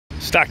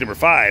Stock number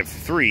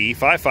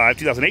 5355,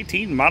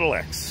 2018 Model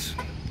X.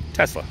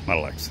 Tesla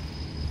Model X.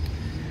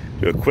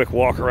 Do a quick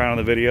walk around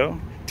in the video.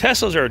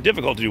 Teslas are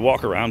difficult to do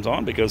walk arounds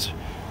on because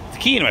with the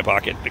key in my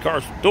pocket, the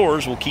car's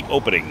doors will keep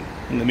opening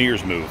and the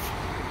mirrors move.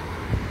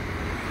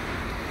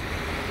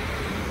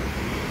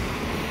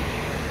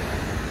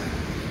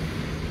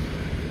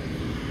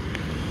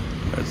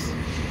 Let's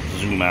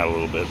zoom out a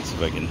little bit, see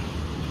if I can.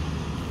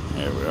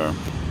 There we are.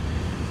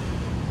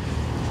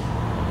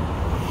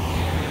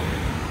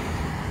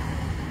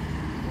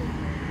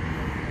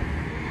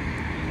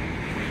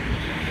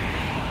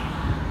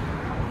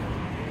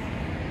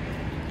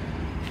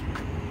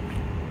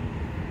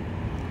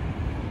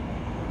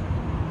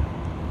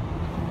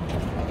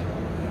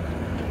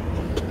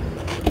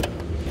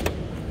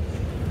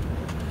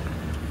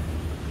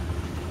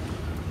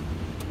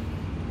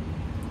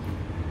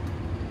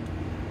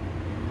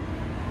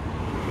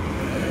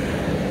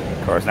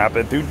 Car's not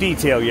been through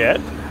detail yet.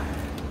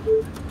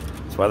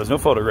 That's why there's no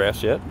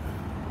photographs yet.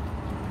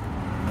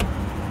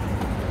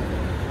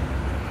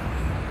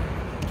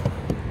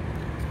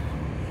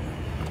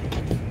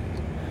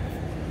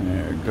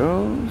 There it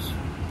goes.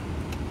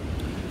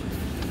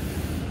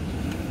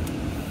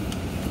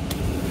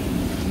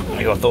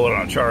 I go throw it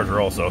on a charger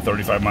also.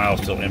 35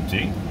 miles till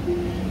empty.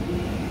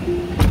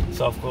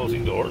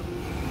 Self-closing door.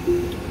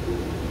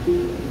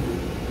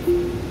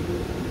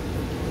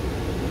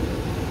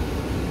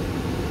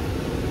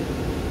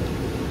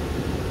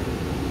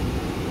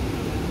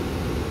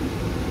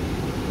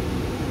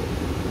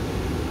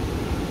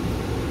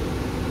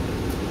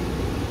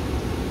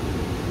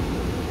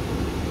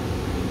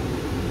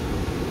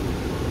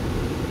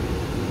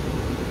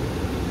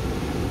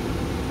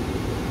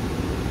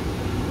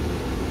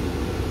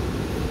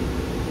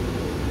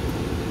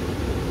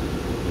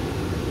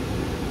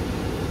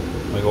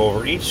 I'm going to go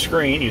over each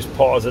screen, you just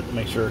pause it to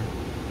make sure.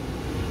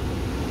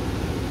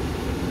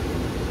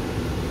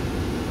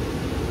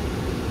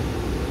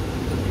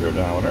 Your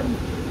odometer.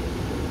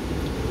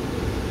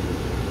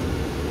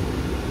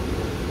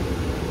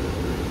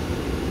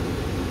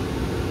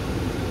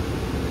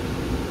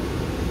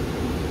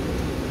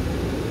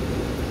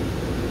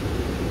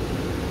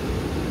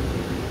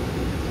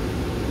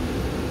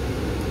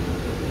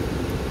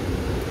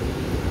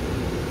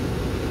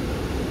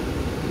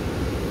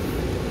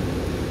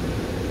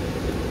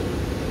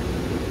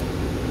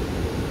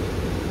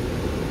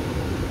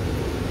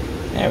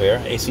 There we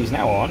are. AC is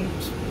now on.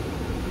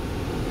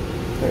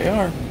 There you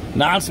are.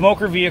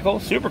 Non-smoker vehicle.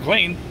 Super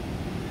clean.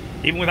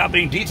 Even without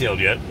being detailed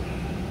yet.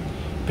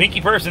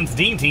 Pinky Persons,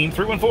 Dean Team,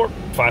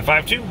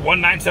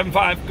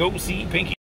 314-552-1975. Go see Pinky.